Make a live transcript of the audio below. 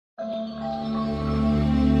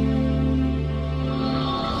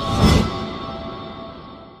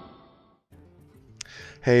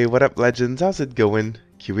Hey, what up, legends? How's it going?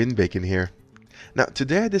 Kiwin Bacon here. Now,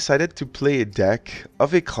 today I decided to play a deck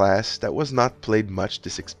of a class that was not played much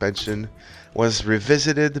this expansion, was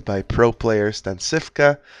revisited by pro player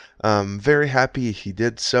Stancifka. Very happy he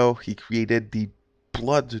did so. He created the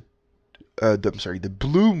the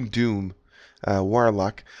BloomDoom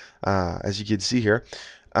Warlock, as you can see here.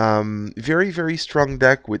 Very strong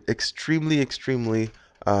deck with extremely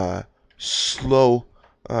slow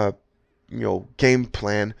game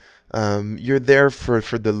plan. You're there for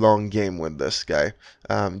the long game with this guy.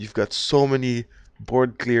 You've got so many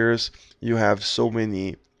board clears. You have so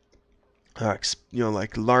many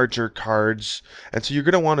like larger cards, and so you're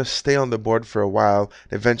gonna want to stay on the board for a while.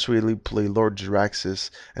 Eventually, play Lord Jaraxxus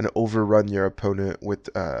and overrun your opponent with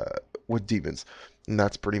demons, and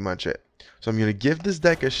that's pretty much it. So I'm gonna give this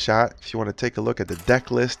deck a shot. If you want to take a look at the deck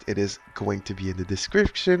list, it is going to be in the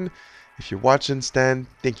description. If you're watching, Stan,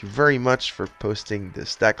 thank you very much for posting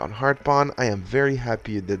this deck on Hearthstone. I am very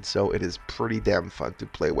happy you did so. It is pretty damn fun to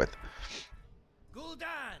play with.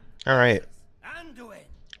 Alright.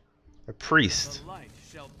 A priest. The light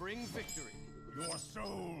shall bring victory. Your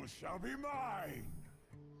soul shall be mine.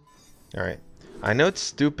 Alright. I know it's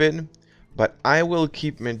stupid, but I will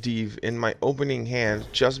keep Medivh in my opening hand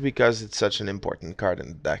just because it's such an important card in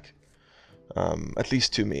the deck. At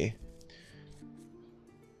least to me.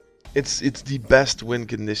 It's the best win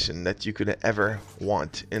condition that you could ever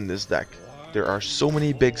want in this deck. There are so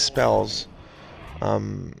many big spells.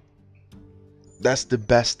 That's the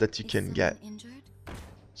best that you can get.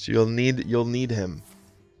 So you'll need him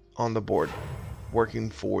on the board, working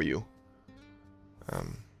for you. All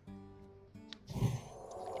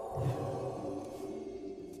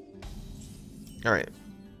right.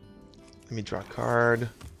 Let me draw a card.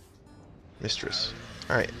 Mistress.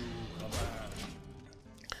 All right.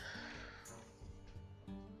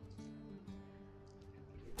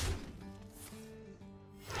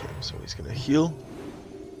 Okay, so he's gonna heal.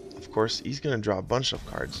 Of course, he's gonna draw a bunch of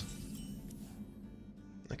cards.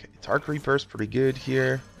 Okay, Tark Reaper's pretty good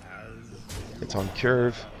here. It's on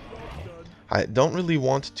curve. I don't really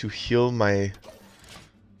want to heal my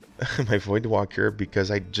my Voidwalker because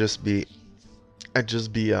I'd just be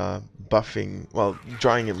buffing, well,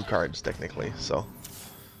 drawing him cards technically. So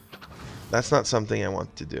that's not something I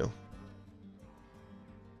want to do.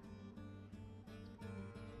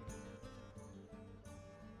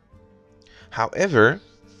 However,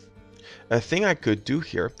 a thing I could do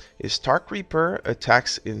here is Tark Reaper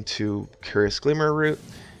attacks into Curious Glimmerroot,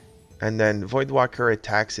 and then Voidwalker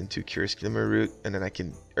attacks into Curious Glimmerroot, and then I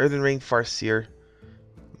can Earthen Ring Farseer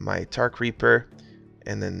my Tark Reaper,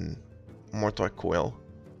 and then Mortal Coil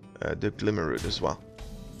the Glimmerroot as well.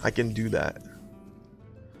 I can do that.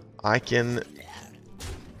 I can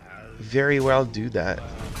very well do that.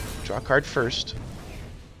 Draw a card first.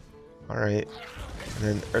 Alright. And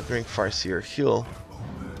then Earthen Ring Farseer, heal.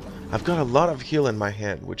 I've got a lot of heal in my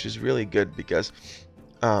hand, which is really good because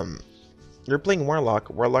you're playing Warlock.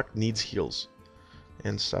 Warlock needs heals.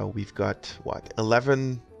 And so we've got, what,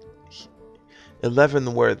 11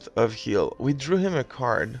 worth of heal. We drew him a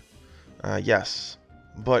card, yes,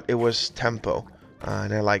 but it was tempo,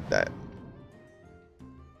 and I like that.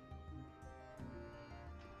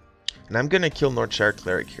 And I'm gonna kill Northshire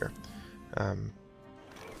Cleric here.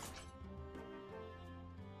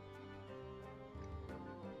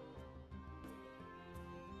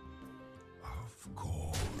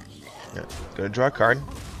 Yeah, gonna draw a card.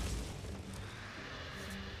 I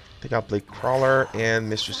think I'll play Crawler and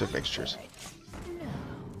Mistress of Mixtures.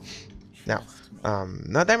 Now,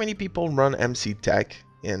 not that many people run MC Tech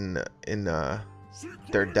in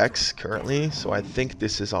their decks currently, so I think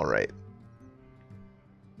this is alright.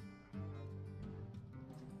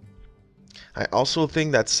 I also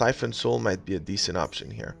think that Siphon Soul might be a decent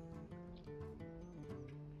option here.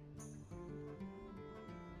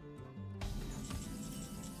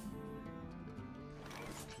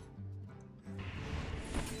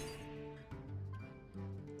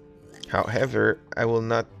 However, I will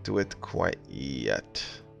not do it quite yet.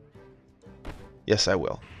 Yes, I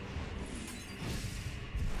will.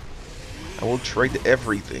 I will trade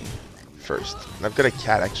everything first. And I've got a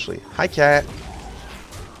cat, actually. Hi, cat.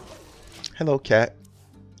 Hello, cat.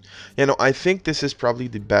 You know, I think this is probably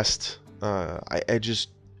the best. I just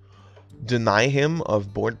deny him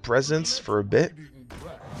of board presence for a bit.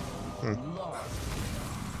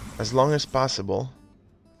 As long as possible.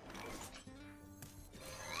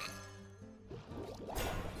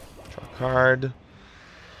 Card.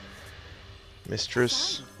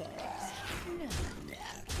 Mistress.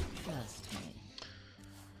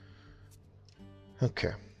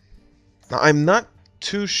 Okay. Now I'm not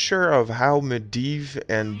too sure of how Medivh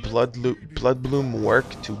and BloomDoom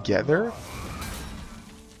work together.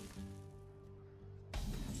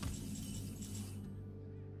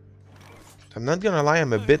 I'm not gonna lie,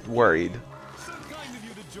 I'm a bit worried.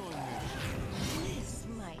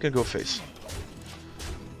 I'm gonna go face.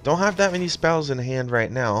 Don't have that many spells in hand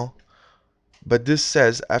right now, but this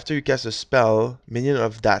says after you cast a spell, minion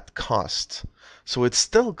of that cost. So it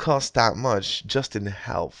still costs that much just in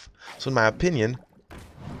health. So in my opinion,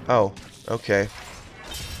 oh, okay.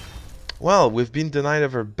 Well, we've been denied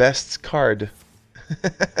of our best card.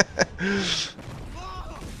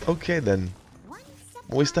 Okay then.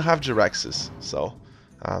 We still have Jiraxis, so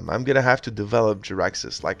I'm gonna have to develop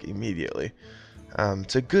Jiraxis like immediately.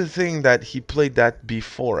 It's a good thing that he played that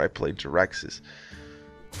before I played Jiraxis.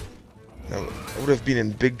 I would have been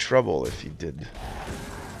in big trouble if he did.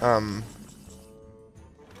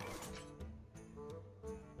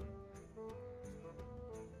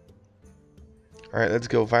 Alright, let's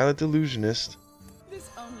go. Violet Illusionist. This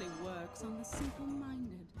only works on the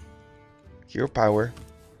simple-minded. Hero Power.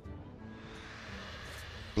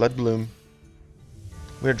 BloomDoom.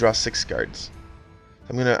 I'm gonna draw 6 cards.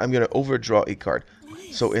 I'm gonna overdraw a card.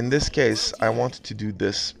 So in this case, I want to do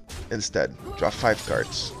this instead. Draw 5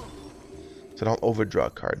 cards. So don't overdraw a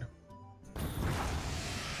card.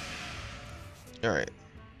 Alright.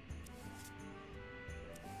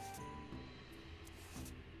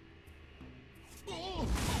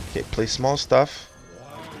 Okay, play small stuff.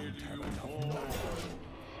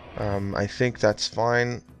 I think that's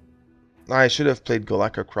fine. I should have played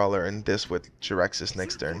Golakka Crawler and this with Jiraxis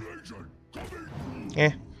next turn.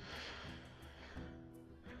 Eh.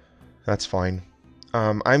 That's fine.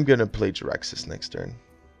 I'm gonna play Jiraxis next turn.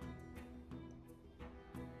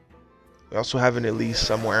 We also have an Elise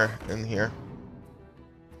somewhere in here.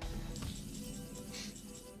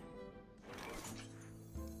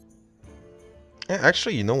 Yeah,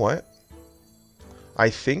 actually, you know what? I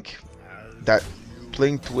think that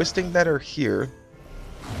playing Twisting Nether here,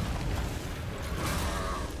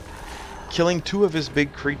 killing 2 of his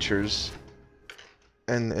big creatures,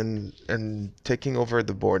 and taking over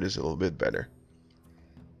the board is a little bit better.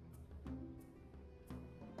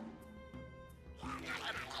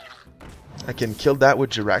 I can kill that with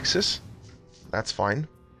Jiraxis. That's fine.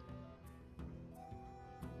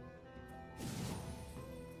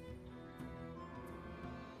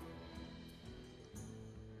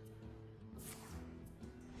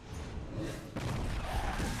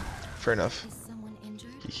 Fair enough.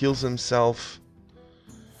 He heals himself.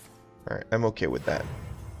 Alright, I'm okay with that.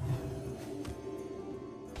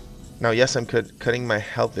 Now, yes, I'm cutting my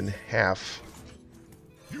health in half.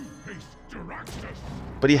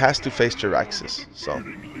 But he has to face Jiraxis, so.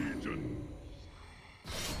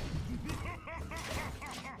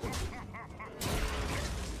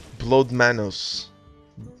 Blood Manos.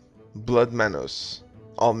 Blood Manos.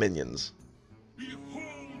 All minions.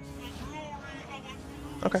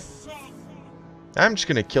 Okay. I'm just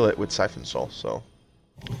gonna kill it with Siphon Soul, so.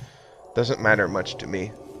 Doesn't matter much to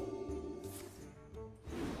me.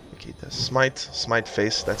 Okay, the Smite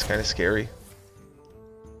face, that's kind of scary.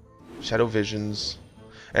 Shadow Visions.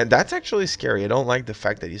 And that's actually scary. I don't like the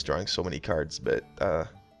fact that he's drawing so many cards, but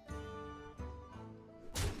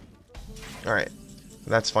alright.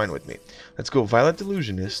 That's fine with me. Let's go Violet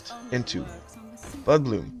Illusionist into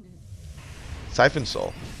BloomDoom. Siphon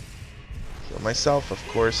Soul. Heal myself, of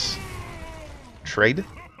course. Trade.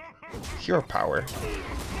 Hero Power.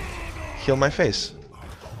 Heal my face.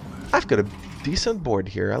 I've got a decent board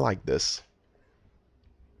here. I like this.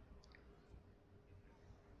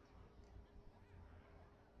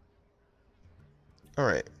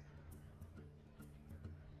 Alright.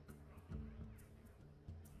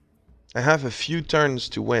 I have a few turns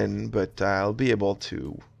to win, but I'll be able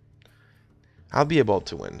to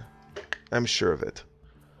win. I'm sure of it.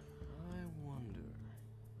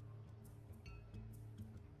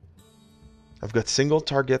 I've got single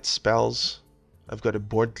target spells. I've got a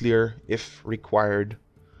board clear if required.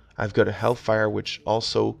 I've got a Hellfire, which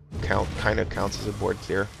also kind of counts as a board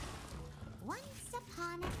clear. Once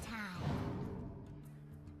upon a time.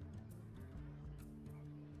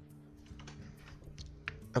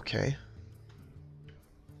 Okay.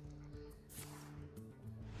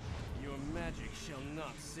 Your magic shall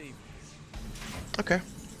not save me. Okay.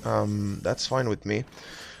 That's fine with me.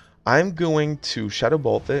 I'm going to Shadow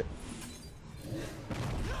Bolt it.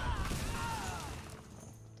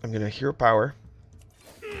 I'm gonna Hero Power.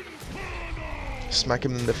 Smack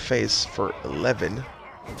him in the face for 11.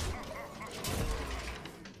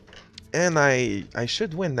 And I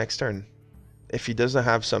should win next turn. If he doesn't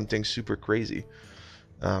have something super crazy.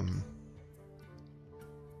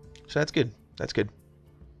 So that's good. That's good.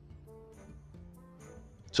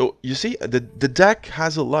 So you see, the deck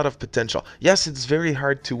has a lot of potential. Yes, it's very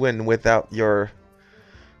hard to win without your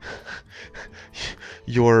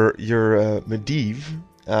Medivh,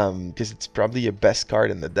 because it's probably your best card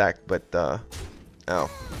in the deck. But oh,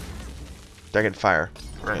 Dragonfire,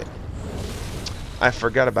 right? I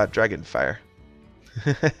forgot about Dragonfire.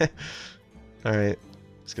 All right,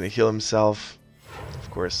 he's gonna heal himself, of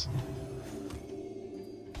course.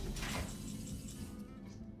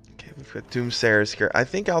 We've got Doomsayers here. I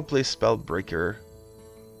think I'll play Spellbreaker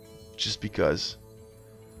just because.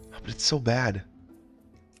 Oh, but it's so bad.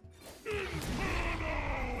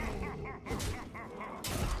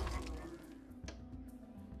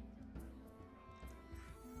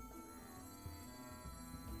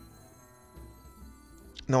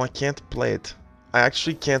 No, I can't play it. I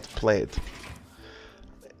actually can't play it.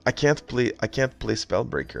 I can't play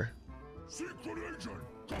Spellbreaker.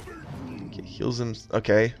 Okay, heals him.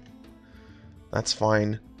 Okay. That's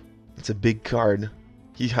fine. It's a big card.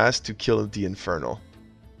 He has to kill the Infernal.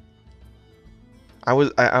 I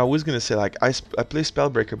was gonna say, like, I play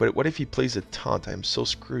Spellbreaker, but what if he plays a taunt? I'm so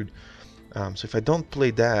screwed. So if I don't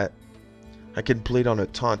play that, I could play it on a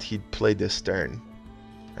taunt. He'd play this turn,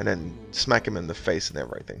 and then smack him in the face and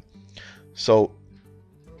everything. So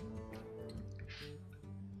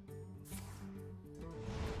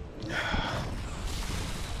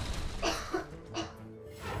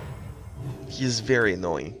he is very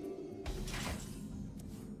annoying.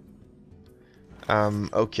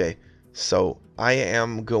 Okay, so I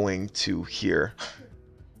am going to here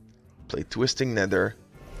play Twisting Nether,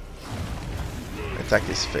 attack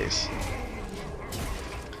his face.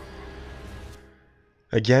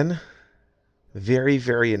 Again, very,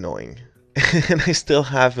 very annoying. And I still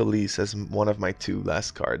have Elise as one of my 2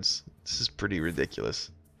 last cards. This is pretty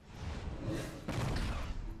ridiculous.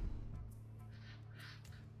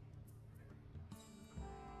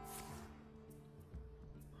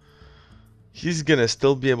 He's gonna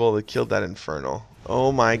still be able to kill that Infernal.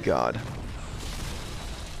 Oh my god.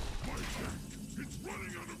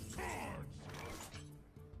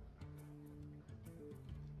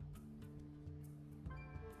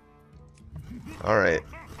 Alright.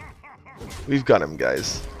 We've got him,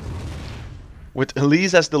 guys. With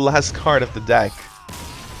Elise as the last card of the deck.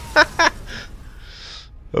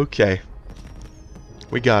 Okay.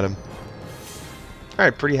 We got him.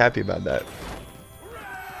 Alright, pretty happy about that.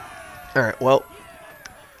 Alright, well,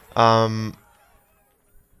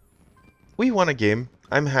 we won a game.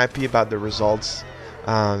 I'm happy about the results.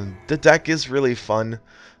 The deck is really fun.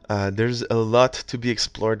 There's a lot to be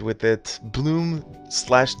explored with it.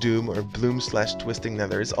 Bloom/Doom or Bloom/Twisting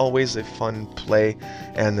Nether is always a fun play,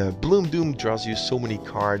 and BloomDoom draws you so many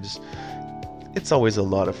cards. It's always a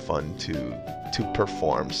lot of fun to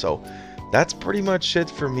perform. So that's pretty much it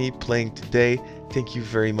for me playing today. Thank you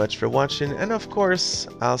very much for watching, and of course,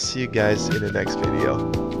 I'll see you guys in the next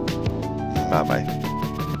video. Bye bye.